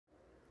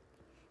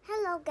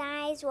Hello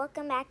guys,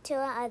 welcome back to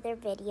another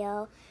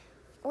video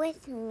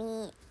with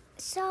me.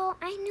 So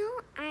I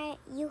know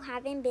you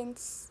haven't been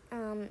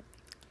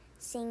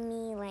seeing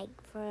me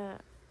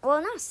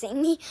not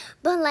seeing me,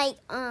 but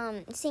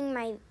seeing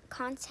my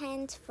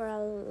content for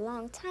a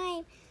long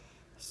time.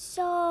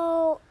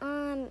 So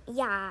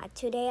yeah,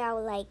 today I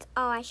was like,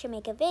 oh, I should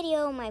make a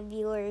video. My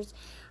viewers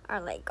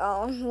are like,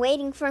 oh,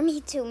 waiting for me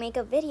to make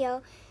a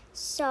video.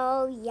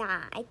 So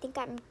yeah, I think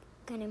I'm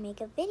gonna make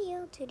a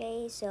video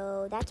today,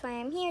 so that's why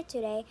I'm here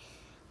today.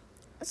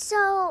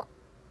 So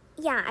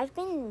yeah, I've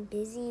been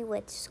busy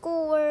with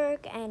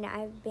schoolwork and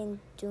I've been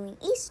doing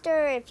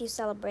Easter. If you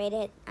celebrate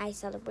it, I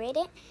celebrate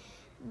it.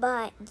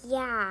 But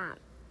yeah,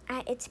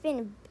 it's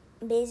been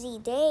busy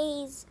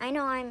days. I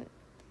know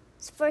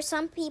for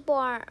some people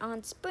are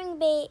on spring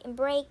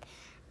break.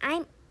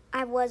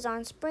 I was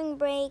on spring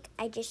break.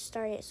 I just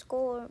started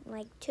school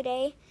like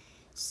today.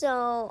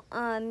 So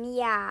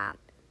yeah,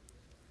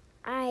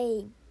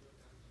 I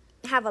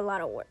have a lot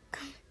of work.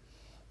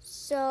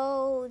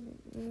 So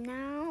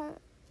now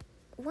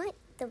what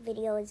the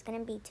video is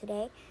gonna be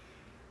today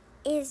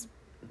is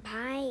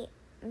by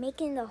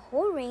making the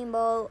whole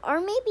rainbow, or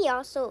maybe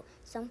also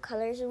some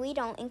colors we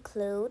don't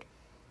include.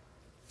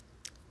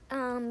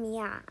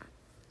 Yeah.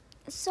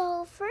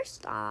 So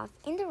first off,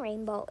 in the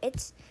rainbow,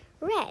 it's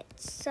red.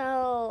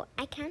 So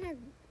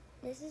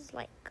this is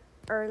like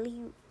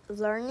early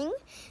learning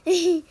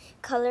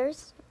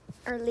colors,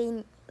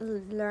 early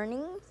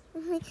learning.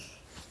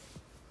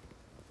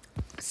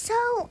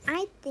 So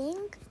I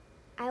think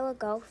I will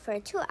go for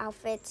 2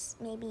 outfits,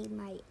 maybe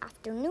my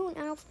afternoon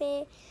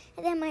outfit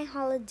and then my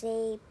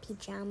holiday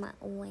pajama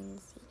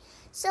onesie.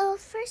 So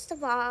first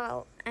of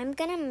all, I'm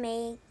gonna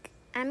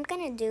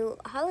do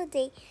a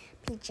holiday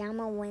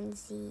pajama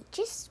onesie,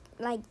 just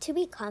like to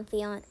be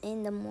comfy on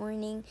in the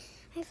morning.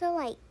 I feel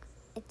like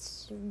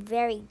it's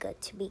very good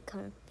to be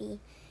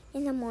comfy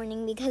in the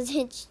morning because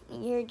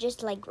you're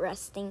just like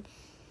resting.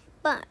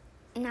 But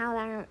now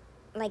that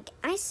like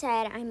I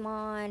said, I'm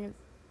on,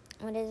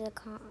 what is it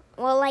called?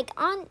 Well, like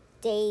on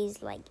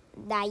days like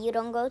that you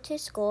don't go to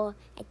school,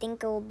 I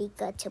think it will be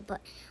good to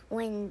put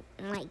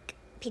like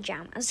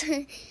pajamas.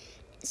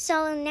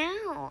 So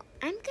now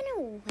I'm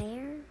gonna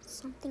wear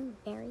something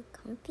very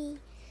comfy,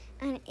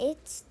 and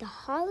it's the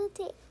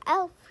holiday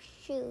elf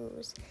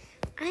shoes.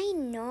 I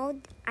know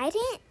I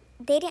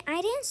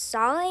didn't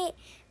saw it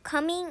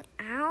coming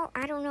out.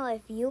 I don't know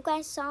if you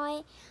guys saw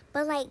it,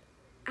 but like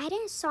I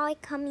didn't saw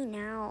it coming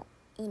out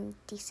in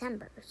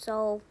December.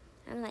 So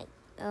I'm like,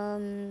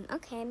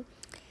 okay.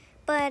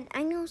 But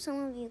I know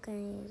some of you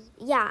guys,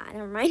 yeah,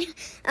 never mind.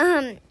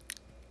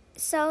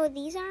 So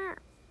these are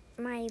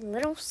my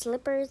little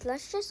slippers.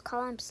 Let's just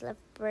call them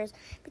slippers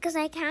because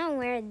I can't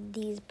wear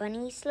these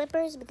bunny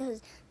slippers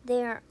because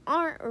they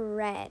aren't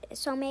red.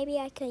 So maybe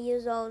I could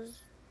use those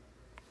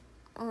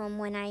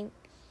when I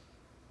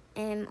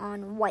am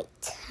on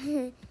white.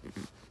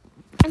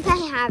 If I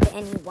have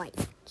any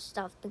white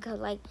stuff, because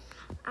like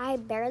I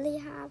barely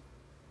have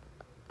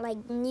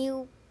like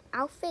new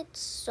outfits,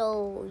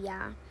 so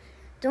yeah,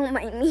 don't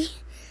mind me.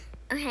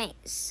 Okay,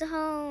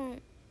 so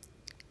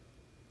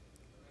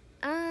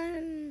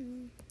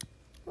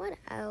what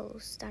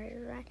else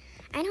started right?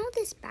 I know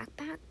this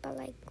backpack, but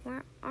like we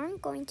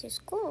aren't going to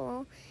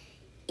school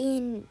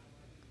in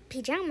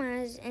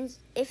pajamas, and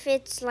if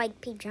it's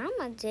like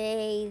pajama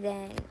day,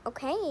 then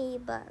okay,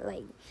 but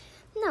like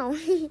no.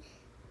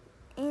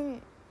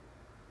 And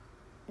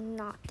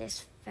not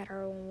this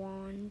federal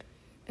wand.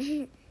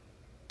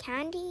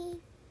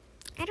 Candy,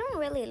 I don't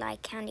really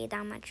like candy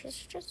that much.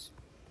 It's just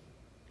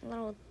a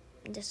little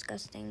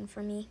disgusting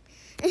for me.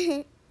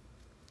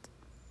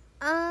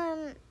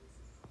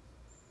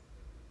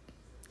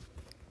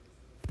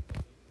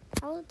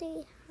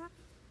 Holiday hat.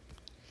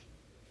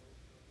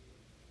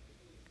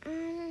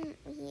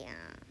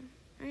 Yeah.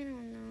 I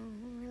don't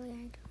know.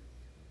 Really,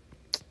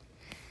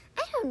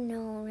 I don't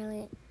know,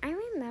 really. I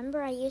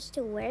remember I used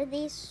to wear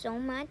these so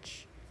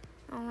much.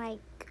 Like,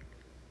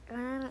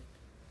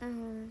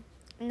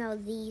 no,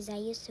 these. I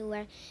used to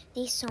wear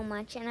these so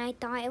much, and I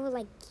thought it was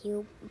like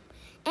cute.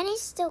 And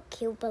it's still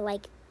cute, but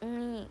like,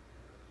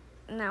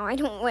 now I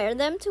don't wear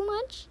them too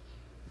much.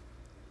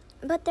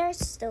 But they're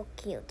still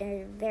cute.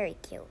 They're very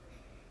cute.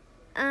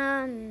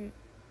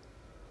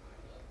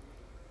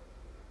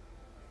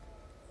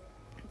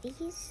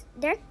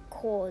 They're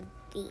cool,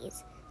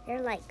 these.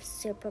 They're like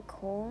super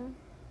cool.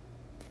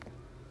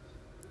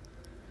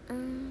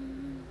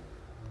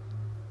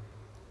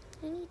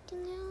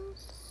 Anything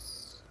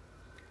else?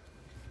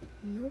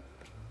 Nope.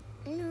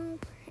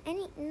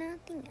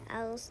 Nothing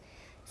else.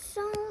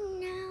 So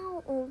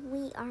now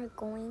we are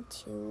going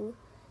to,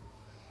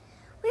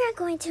 what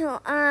is it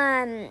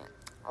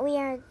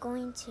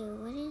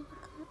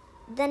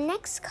called? The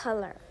next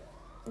color.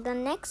 The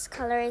next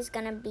color is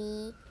gonna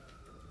be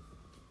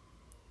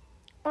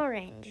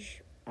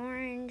orange.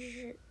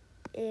 Orange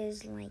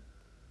is like,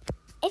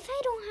 if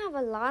I don't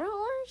have a lot of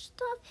orange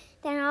stuff,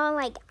 then I'll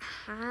like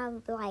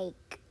have like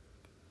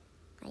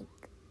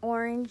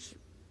orange,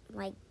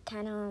 like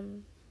kind of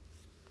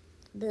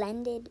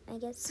blended, I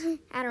guess.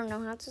 I don't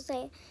know how to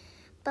say it.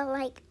 But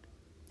like,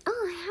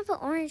 oh, I have an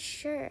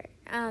orange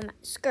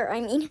skirt,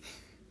 I mean.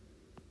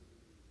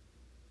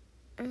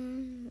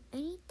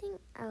 Anything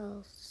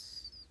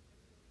else?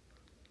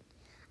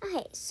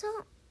 Okay, so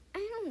I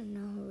don't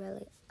know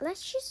really.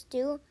 Let's just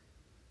do,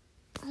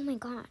 oh my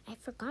god, I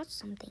forgot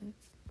something.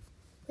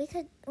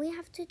 We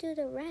have to do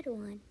the red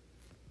one.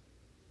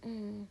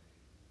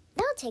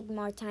 That'll take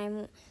more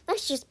time.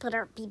 Let's just put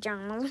our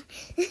pajamas.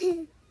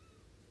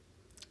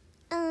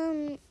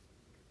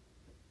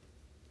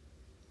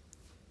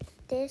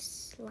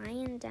 This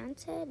lion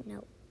danced?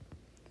 No.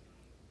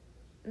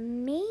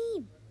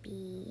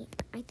 Maybe.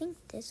 I think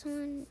this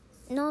one.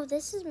 No,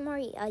 this is more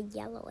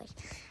yellowish.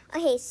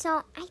 Okay, so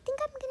I think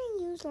I'm gonna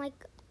use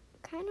like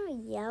kind of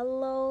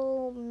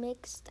yellow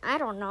mixed. I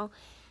don't know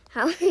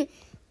how.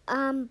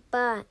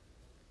 But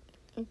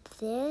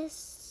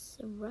this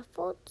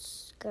ruffled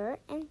skirt,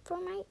 and for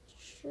my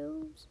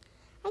shoes,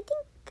 I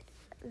think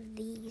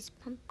these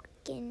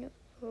pumpkin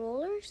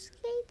roller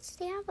skates,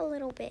 they have a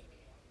little bit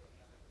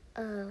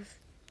of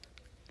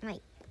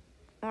like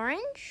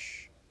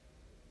orange.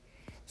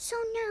 So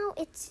now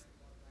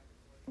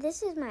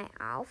this is my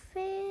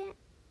outfit.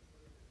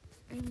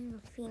 I'm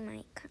gonna feed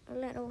my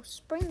little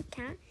spring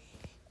cat.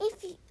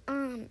 If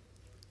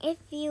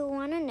you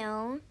wanna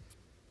know,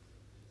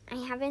 I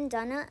haven't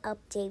done an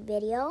update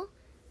video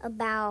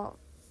about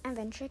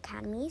Adventure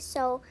Academy.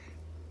 So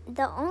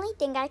the only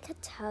thing I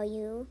could tell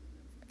you,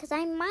 because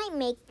I might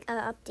make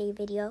an update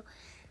video,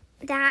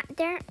 that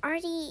they're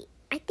already,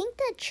 I think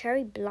the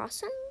cherry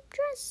blossom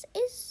dress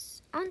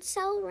is on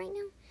sale right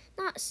now.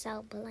 Not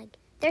sale, but like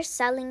they're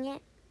selling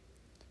it.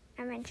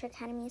 Adventure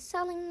Academy is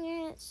selling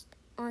it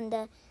on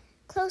the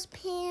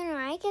clothespin, or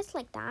I guess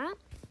like that.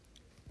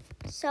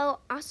 So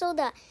also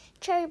the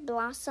cherry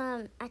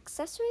blossom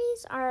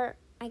accessories are,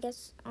 I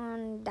guess,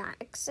 on that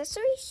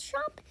accessory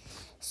shop.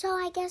 So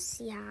I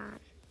guess, yeah,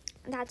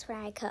 that's where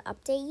I could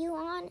update you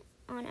on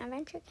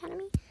Adventure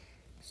Academy.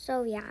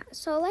 So yeah,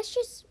 so let's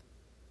just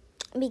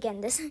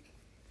begin this.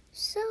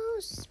 So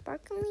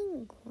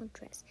sparkling gold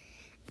dress.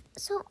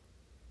 So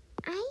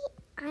I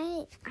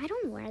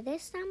don't wear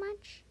this that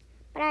much,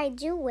 but I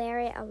do wear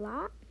it a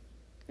lot,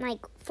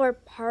 like for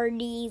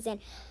parties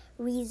and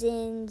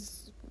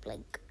reasons,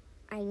 like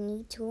I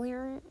need to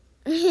wear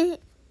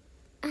it.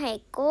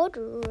 Okay, gold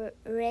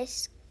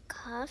wrist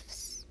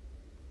cuffs.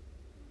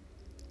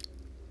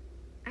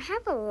 I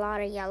have a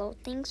lot of yellow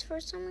things for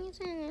some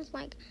reason. It's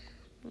like,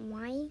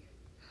 why?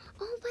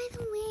 Oh, by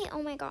the way,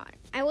 oh my god,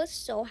 I was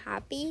so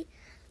happy.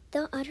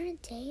 The other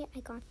day,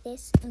 I got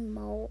this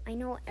emote. I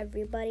know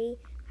everybody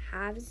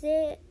has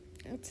it.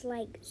 It's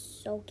like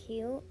so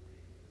cute.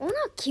 Well,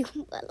 not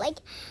cute, but like,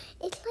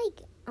 it's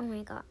like, oh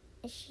my god,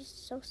 it's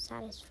just so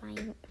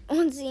satisfying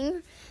on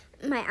seeing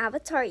my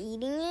avatar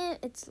eating it.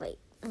 It's like,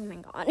 oh my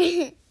god.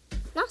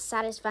 Not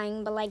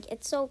satisfying, but like,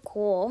 it's so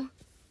cool.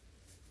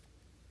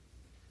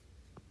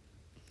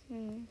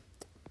 Nothing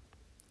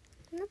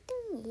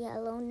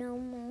yellow no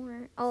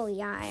more. Oh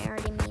yeah, I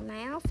already made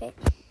my outfit.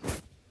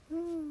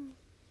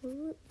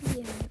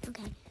 Yeah,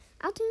 okay.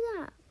 I'll do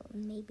that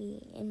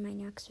maybe in my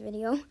next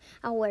video.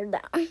 I'll wear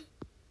that.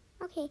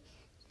 Okay,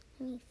 let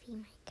me feed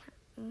my cat.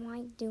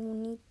 I do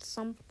need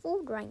some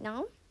food right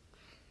now.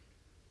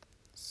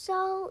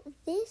 So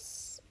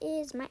this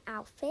is my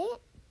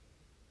outfit.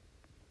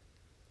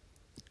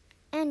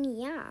 And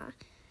yeah,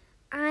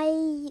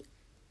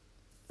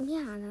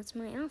 that's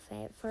my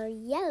outfit for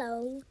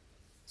yellow.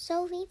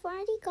 So we've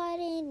already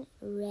gotten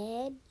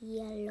red,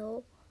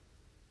 yellow,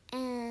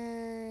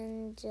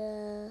 and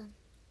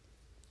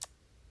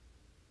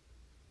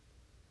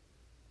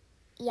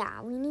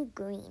yeah, we need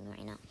green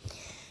right now.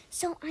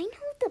 So I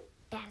know the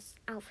best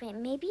outfit.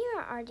 Maybe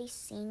you're already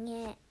seeing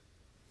it.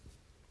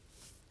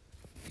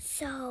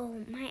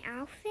 So my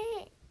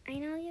outfit, I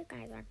know you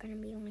guys are gonna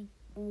be like,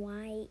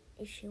 why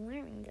is she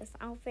wearing this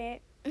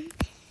outfit?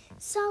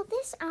 So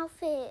this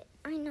outfit,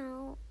 I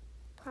know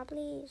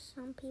probably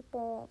some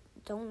people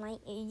don't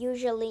like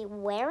usually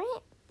wear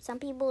it. Some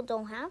people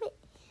don't have it,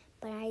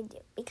 but I do,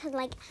 because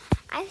like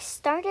I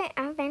started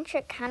Adventure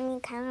Academy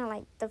kind of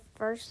like the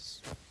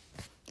first,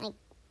 like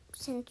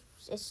since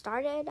it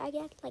started, I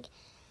guess, like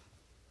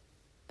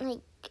I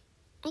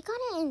got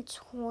it in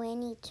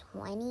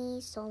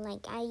 2020, so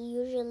like I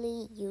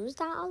usually use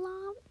that a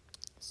lot.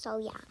 So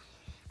yeah,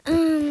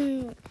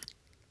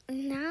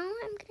 now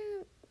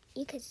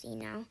you can see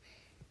now.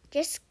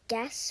 Just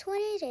guess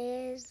what it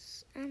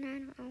is, and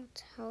then I'll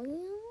tell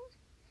you.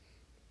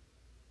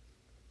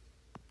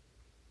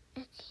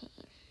 Okay.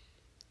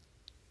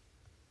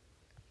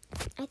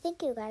 I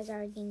think you guys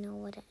already know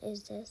what it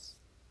is this.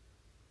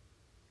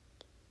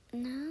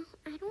 No,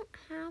 I don't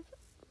have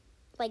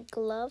like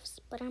gloves,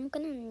 but I'm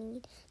gonna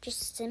need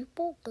just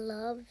simple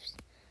gloves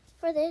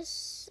for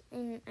this.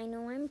 And I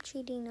know I'm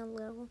cheating a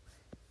little,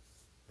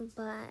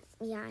 but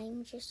yeah,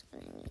 I'm just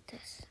gonna need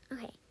this.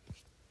 Okay.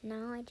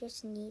 Now I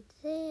just need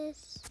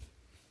this.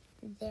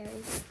 There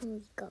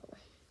we go.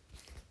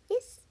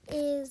 This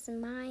is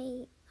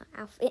my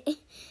outfit.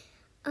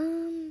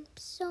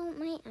 So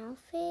my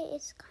outfit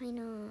is kind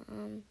of,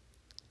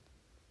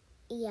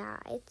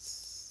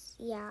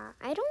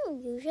 I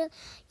don't usually,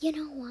 you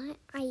know what?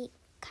 I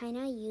kind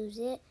of use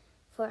it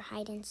for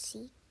hide and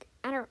seek.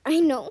 I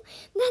know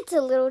that's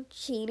a little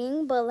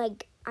cheating, but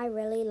like, I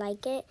really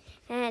like it.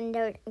 And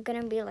they're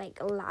gonna be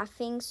like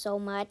laughing so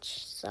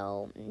much.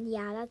 So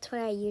yeah, that's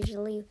what I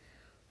usually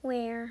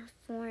wear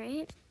for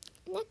it.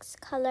 Next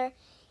color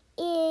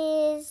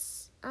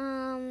is,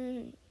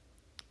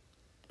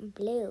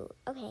 blue.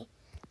 Okay.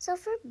 So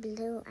for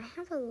blue, I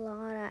have a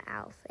lot of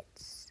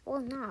outfits.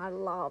 Well, not a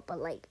lot, but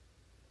like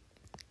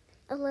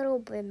a little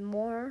bit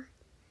more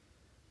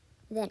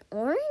than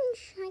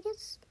orange, I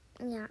guess.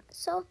 Yeah.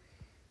 So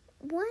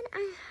what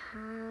I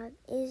have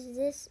is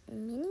this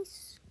mini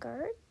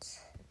skirt.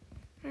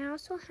 I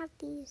also have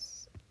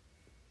these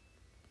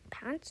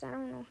pants. I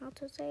don't know how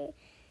to say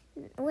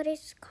what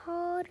it's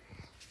called.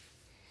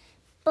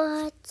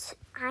 But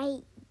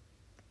I'm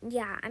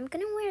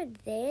gonna wear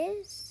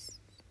this.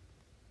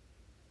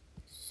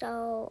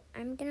 So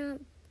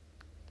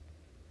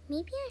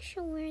maybe I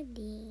should wear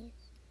these.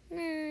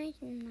 Nah,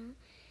 no.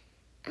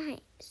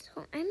 Alright,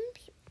 so I'm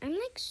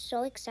like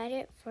so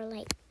excited for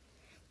like,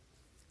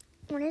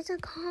 what is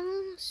it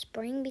called?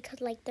 Spring,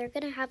 because like they're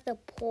gonna have the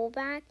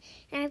pullback,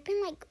 and I've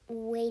been like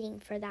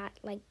waiting for that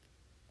like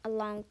a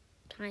long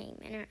time,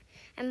 and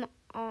I'm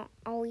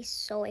always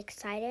so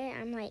excited.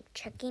 I'm like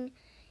checking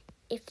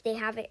if they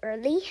have it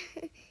early.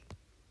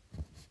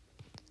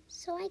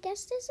 So I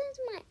guess this is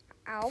my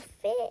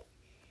outfit.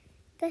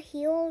 The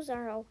heels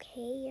are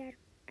okay.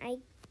 I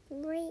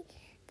rate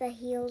the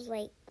heels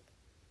like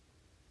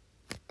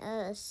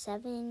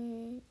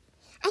 7.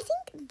 I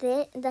think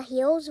the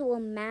heels will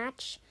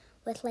match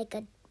with like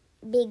a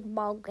big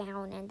ball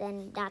gown, and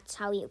then that's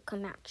how you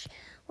can match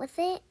with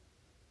it.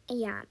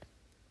 Yeah.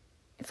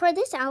 For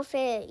this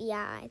outfit,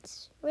 yeah,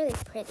 it's really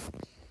pretty.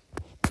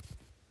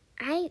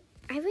 I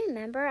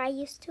remember I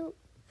used to,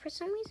 for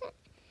some reason,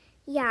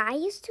 yeah, I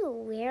used to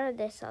wear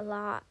this a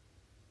lot,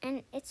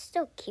 and it's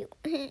still cute.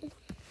 And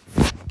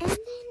then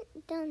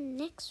the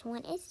next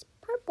one is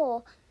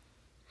purple.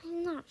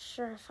 I'm not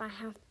sure if I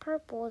have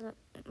purple,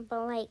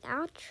 but like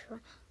I'll try.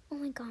 Oh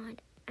my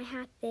god, I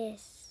had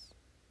this.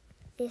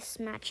 This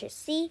matches.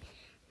 See?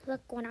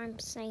 Look what I'm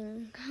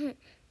saying.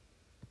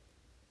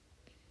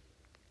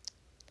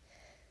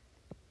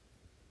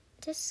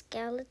 This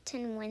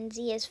skeleton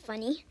onesie is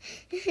funny.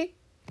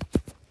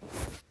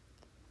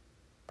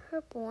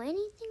 Purple,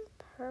 anything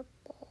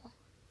purple.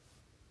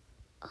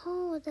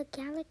 Oh, the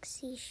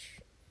galaxy.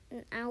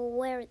 I'll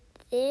wear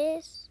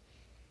this.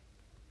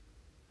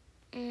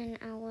 And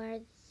I'll wear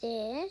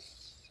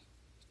this.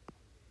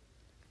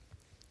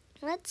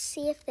 Let's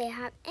see if they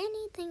have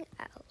anything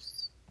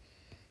else.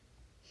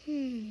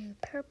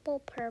 Purple,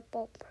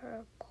 purple,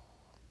 purple.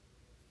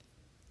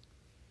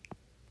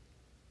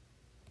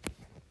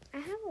 I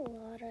have a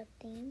lot of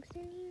things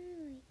in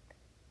here. Like,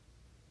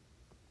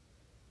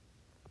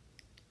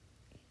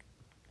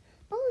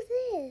 oh,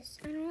 this.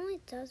 I don't know,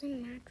 it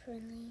doesn't match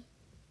really.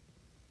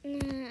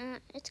 Nah,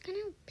 it's kind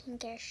of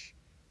pinkish.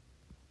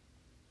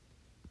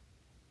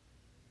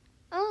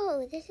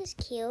 Oh, this is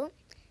cute.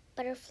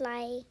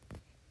 Butterfly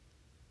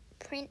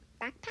print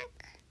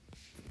backpack.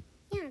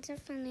 Yeah, it's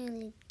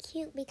definitely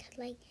cute because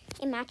like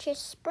it matches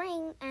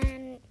spring,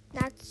 and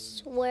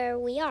that's where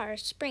we are,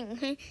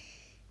 spring.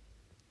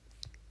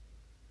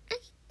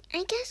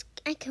 I guess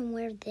I can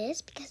wear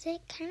this because it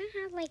kind of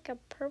has like a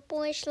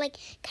purplish, like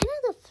kind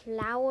of the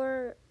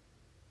flower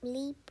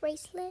leaf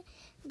bracelet.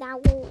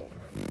 That will,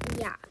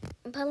 yeah.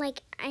 But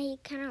like I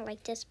kind of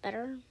like this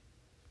better.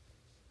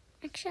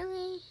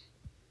 Actually,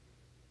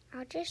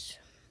 I'll just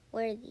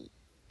wear the.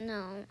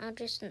 No, I'll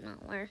just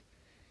not wear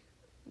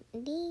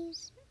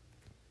these.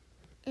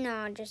 No,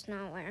 I'll just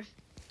not wear.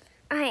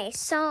 Okay,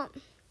 so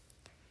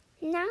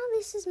now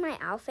this is my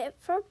outfit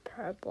for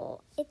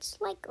purple. It's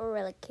like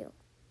really cute.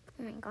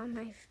 Oh my god,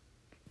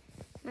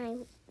 my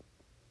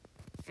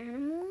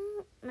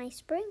animal, my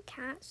spring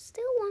cat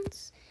still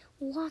wants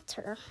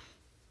water.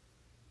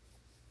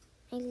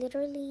 I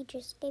literally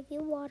just gave you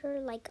water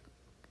like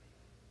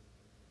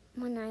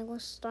when I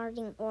was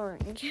starting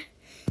orange.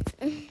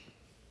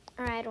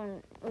 Or I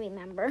don't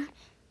remember.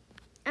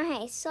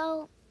 Okay,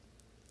 so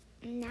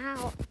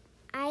now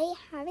I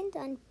haven't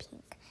done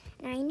pink.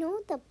 And I know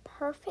the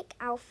perfect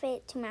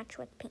outfit to match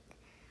with pink.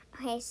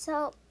 Okay,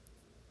 so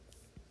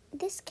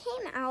this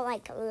came out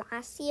like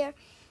last year,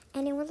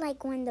 and it was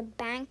like when the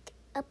bank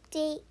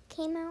update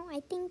came out, I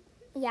think.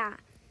 Yeah.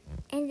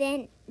 And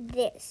then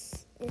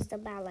this is the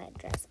ballet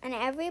dress, and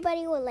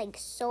everybody was like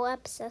so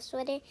obsessed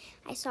with it.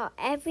 I saw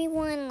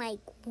everyone like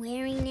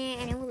wearing it,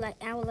 and I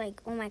was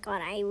like, oh my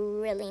god, I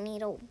really need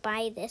to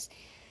buy this.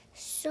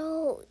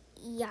 So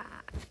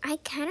yeah, I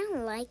kind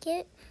of like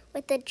it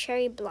with the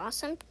cherry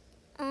blossom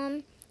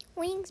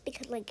wings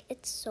because like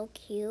it's so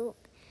cute.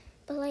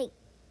 But like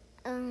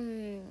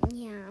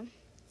yeah.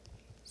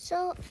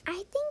 So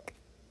I think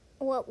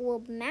what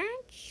will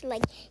match,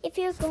 like if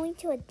you're going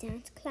to a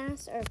dance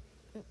class or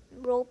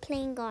role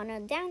playing on a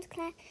dance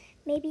class,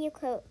 maybe you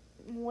could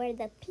wear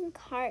the pink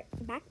heart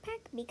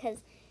backpack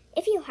because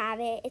if you have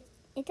it,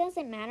 it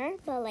doesn't matter.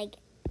 But like,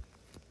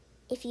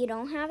 if you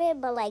don't have it,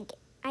 but like,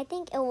 I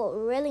think it will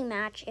really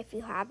match if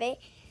you have it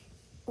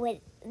with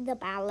the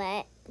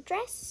ballet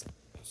dress.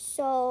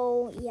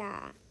 So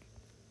yeah,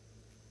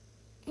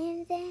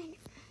 and then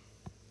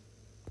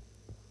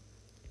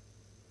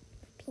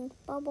pink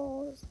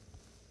bubbles.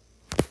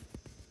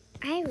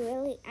 I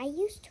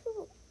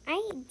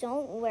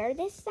don't wear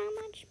this that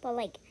much, but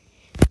like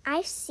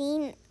I've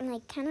seen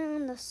like kind of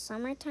in the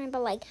summertime,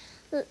 but like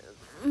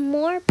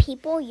more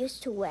people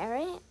used to wear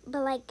it,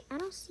 but like I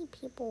don't see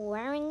people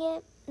wearing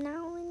it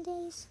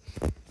nowadays.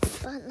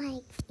 But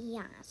like,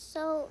 yeah,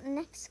 so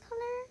next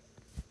color,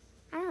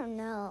 I don't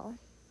know.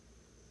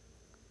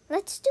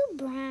 Let's do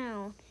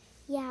brown.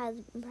 Yeah,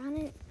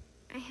 brown.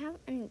 I have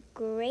a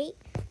great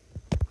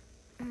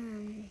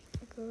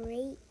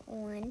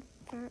one.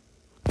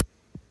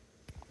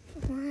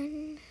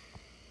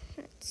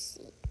 Let's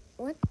see.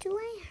 What do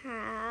I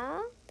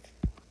have?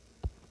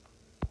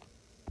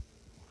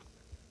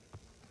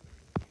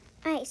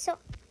 Alright, so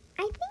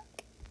I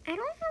think I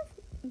don't have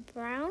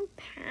brown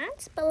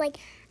pants, but like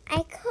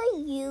I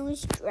could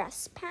use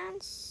dress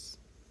pants.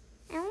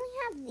 I only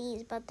have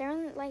these, but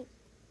they're like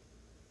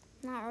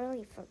not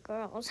really for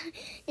girls.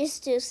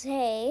 Just to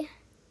say,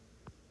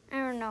 I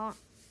don't know.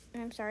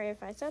 I'm sorry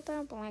if I said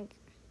that, but like,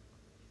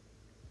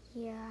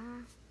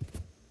 yeah.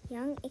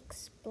 Young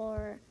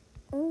Explorer.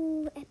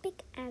 Ooh,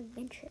 Epic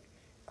Adventure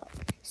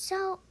Code.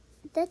 So,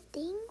 the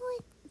thing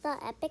with the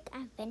Epic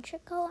Adventure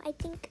Code, I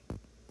think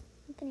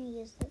I'm gonna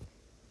use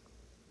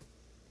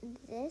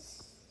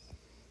this.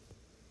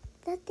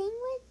 The thing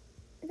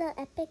with the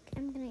Epic,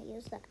 I'm gonna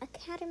use the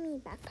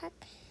Academy backpack.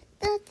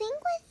 The thing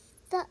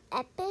with the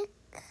Epic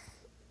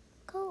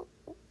Code,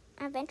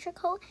 Adventure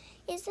Code,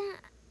 is that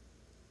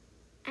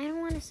I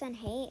don't want to send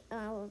hate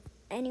of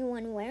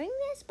anyone wearing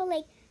this, but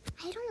like,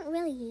 I don't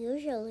really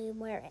usually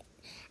wear it.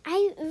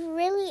 I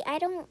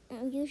don't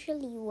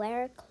usually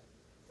wear,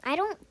 I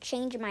don't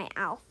change my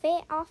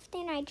outfit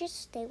often. I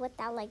just stay with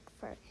that like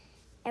for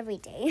every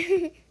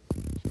day.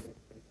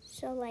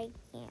 So like,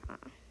 yeah.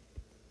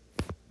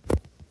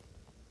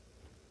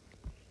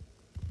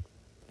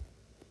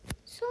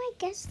 So I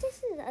guess this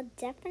is a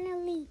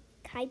definitely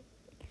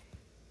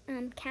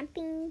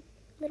camping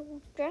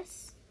little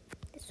dress.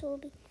 This will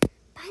be,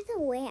 by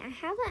the way, I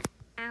have an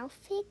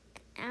outfit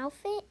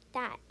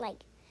that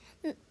like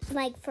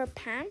for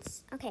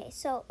pants. Okay,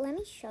 so let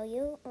me show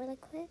you really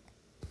quick.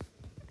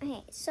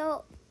 Okay,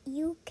 so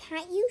you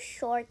can't use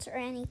shorts or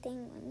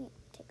anything. Let me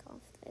take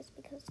off this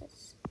because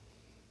this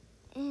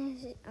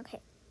is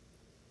okay.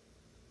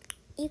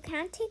 You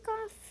can't take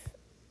off.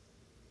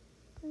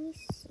 Let me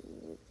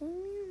see. Give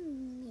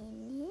me a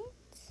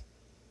minute.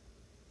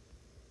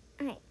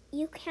 Alright,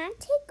 you can't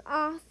take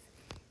off.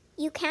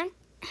 You can't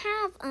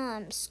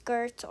have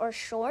skirts or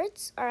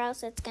shorts, or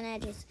else it's gonna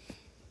just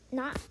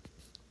not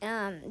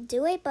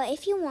do it. But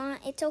if you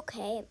want, it's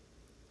okay.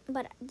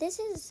 But this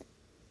is,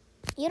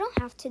 you don't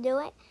have to do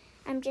it.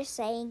 I'm just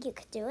saying you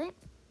could do it.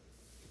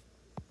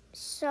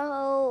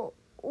 So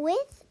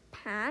with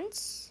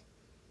pants,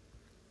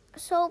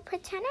 so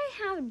pretend I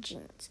have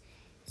jeans.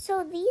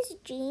 So these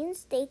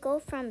jeans, they go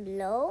from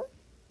low.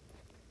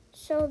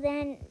 So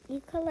then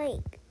you could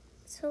like,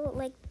 so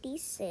like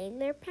these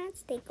sailor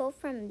pants, they go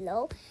from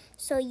low.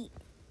 So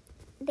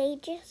they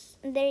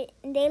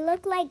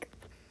look like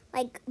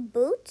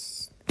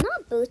boots.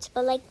 Not boots,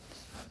 but like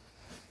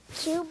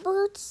cute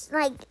boots.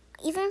 Like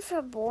even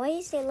for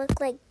boys, they look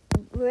like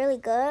really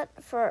good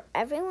for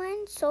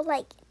everyone. So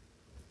like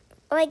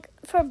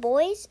for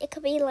boys, it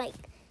could be like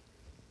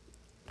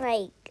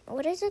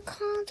what is it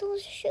called?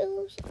 Those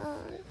shoes?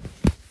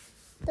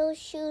 Those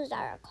shoes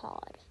that are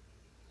called.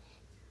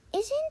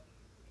 Isn't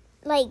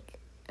like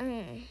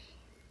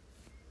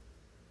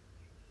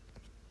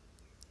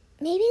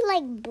maybe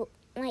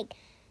like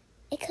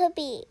it could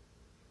be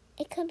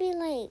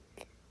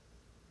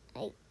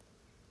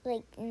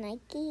like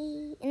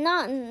Nike.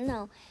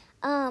 No.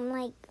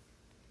 Like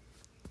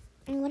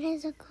what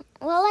is it called?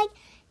 Well, like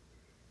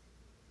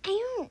I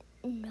don't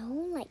know.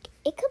 Like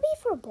it could be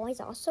for boys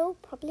also.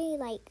 Probably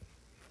like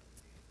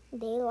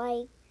they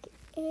like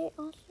it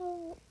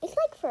also. It's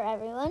like for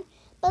everyone.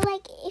 But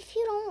like if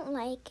you don't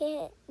like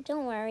it,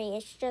 don't worry.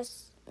 It's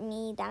just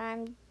me that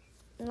I'm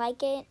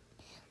liking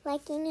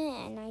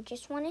it, and I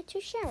just wanted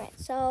to share it.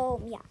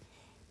 So yeah,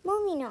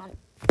 moving on.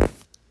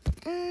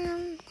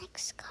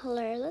 Next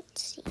color.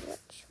 Let's see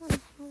which one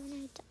haven't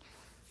I done.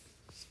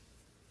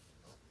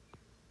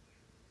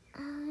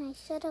 I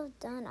should have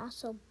done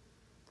also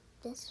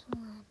this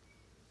one.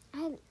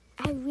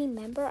 I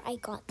remember I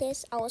got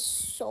this. I was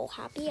so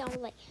happy. I was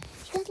like,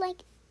 because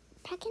like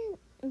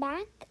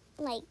back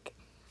like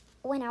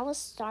when I was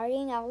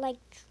starting, I was like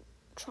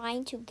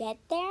trying to get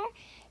there.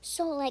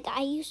 So like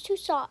I used to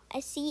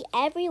see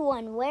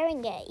everyone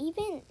wearing it,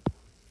 even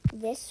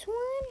this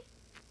one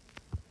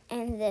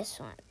and this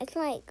one. It's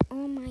like,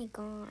 oh my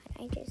god,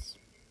 I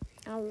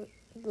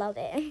love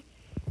it.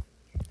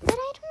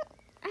 But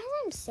I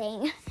I'm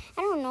saying.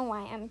 I don't know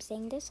why I'm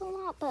saying this a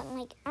lot, but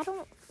like I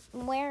don't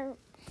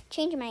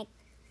change my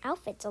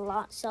outfits a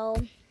lot, so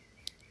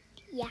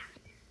yeah.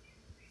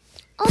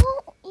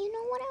 Oh, you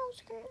know what I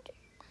was gonna do?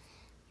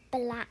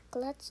 Black.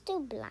 Let's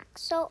do black.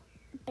 So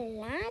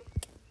black.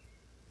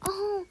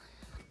 Oh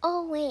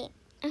wait.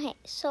 Okay,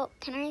 so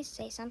can I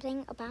say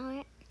something about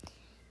it?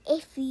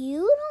 If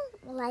you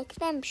don't like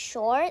them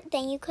short,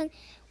 then you can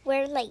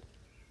wear like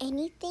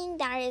anything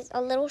that is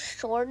a little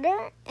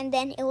shorter, and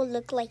then it will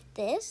look like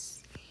this.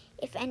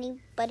 If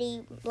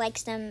anybody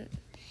likes them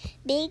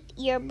big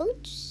ear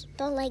boots,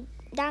 but like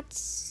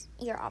that's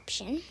your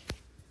option.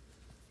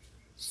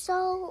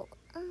 So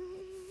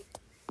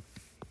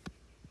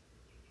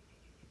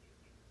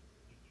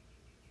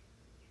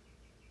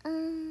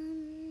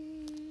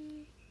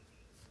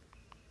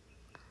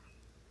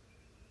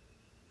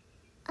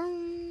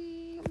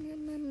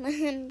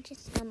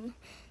just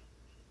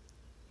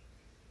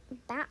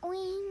bat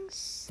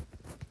wings.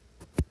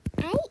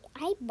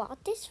 I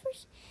bought this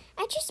first.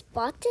 I just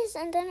bought this,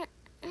 and then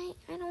I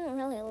don't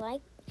really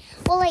like.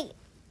 Well, like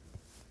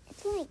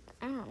it's like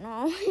I don't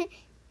know.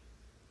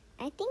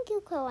 I think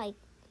you could like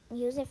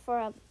use it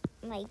for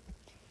Halloween.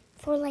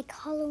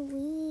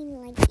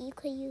 Like you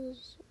could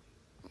use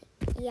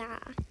yeah,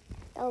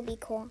 that would be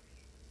cool.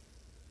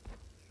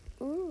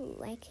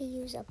 Ooh, I could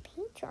use a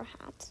painter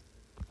hat.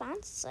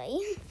 Fancy.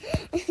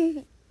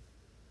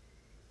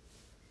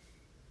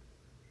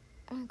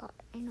 Oh my god,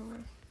 I know.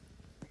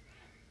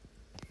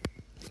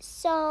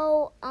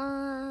 So,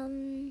 I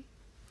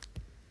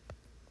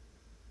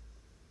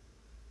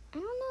don't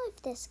know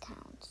if this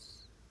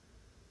counts.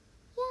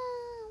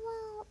 Yeah,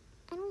 well,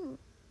 I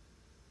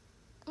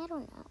don't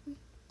know.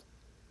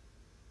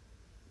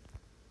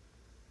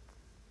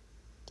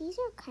 These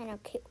are kind of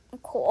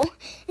cool.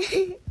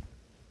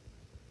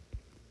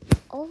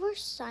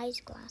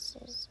 Oversized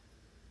glasses.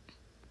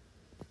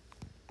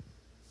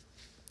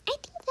 I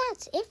think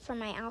that's it for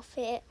my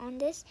outfit on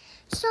this.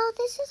 So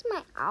this is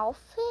my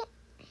outfit.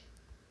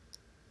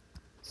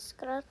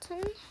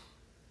 Skeleton.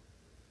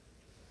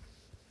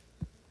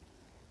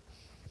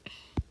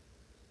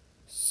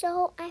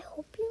 So I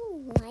hope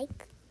you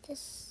like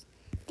these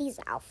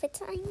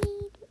outfits I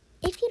made.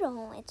 If you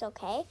don't, it's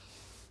okay.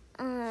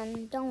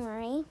 Don't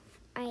worry.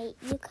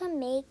 You can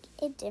make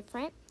it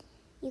different.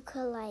 You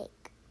could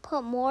like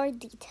put more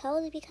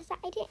details because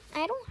I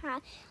don't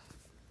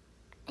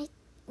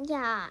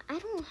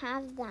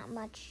have that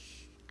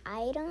much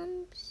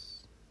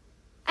items.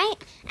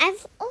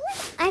 I've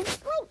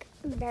like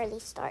barely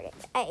started.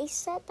 I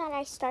said that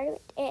I started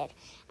it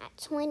at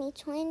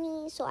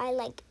 2020, so I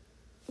like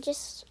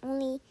just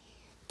only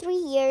 3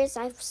 years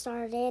I've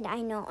started.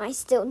 I know I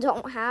still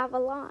don't have a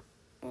lot,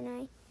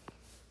 and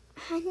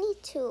I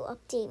need to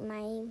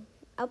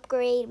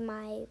upgrade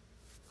my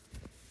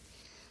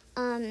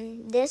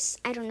this,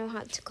 I don't know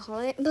how to call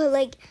it, but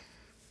like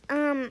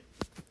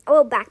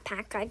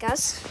backpack, I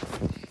guess,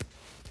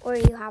 where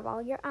you have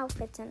all your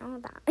outfits and all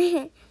that.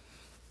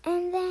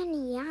 And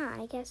then yeah,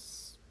 I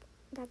guess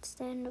that's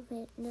the end of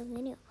the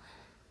video.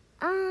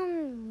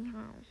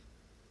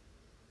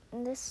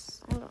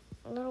 This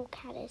little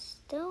cat is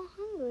still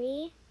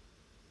hungry.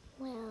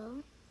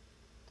 Well,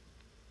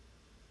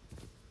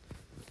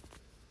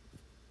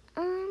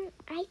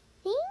 I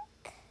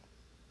think,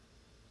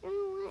 you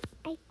know what?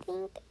 I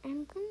think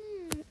I'm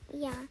gonna,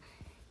 yeah.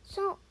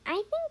 So I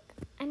think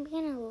I'm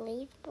gonna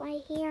leave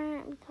right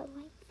here because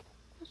like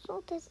I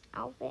saw this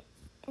outfit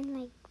and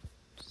like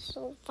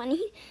so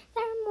funny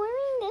that I'm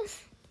wearing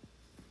this.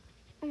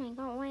 Oh my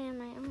god, why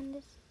am I on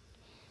this?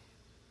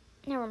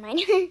 Never mind.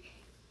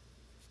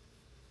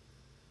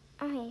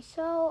 Okay,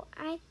 so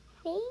I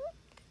think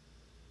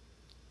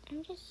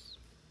I'm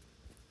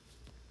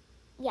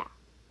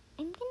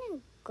gonna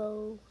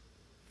go.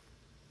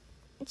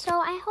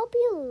 So I hope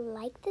you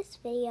like this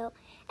video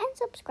and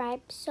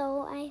subscribe.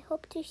 So I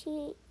hope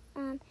to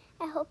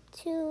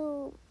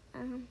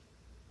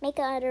make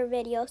another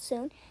video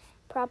soon.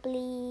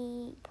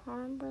 Probably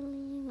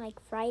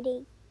like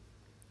Friday.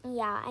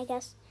 Yeah, I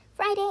guess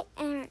Friday.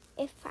 And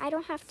if I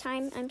don't have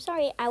time, I'm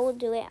sorry, I will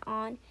do it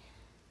on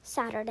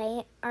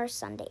Saturday or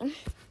Sunday.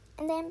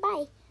 And then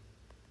bye.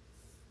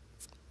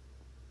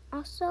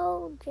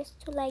 Also, just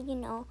to let you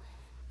know,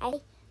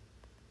 I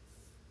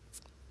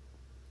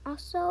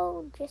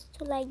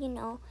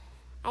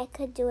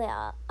could do it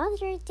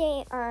other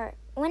day or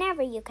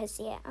whenever you could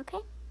see it,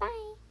 okay?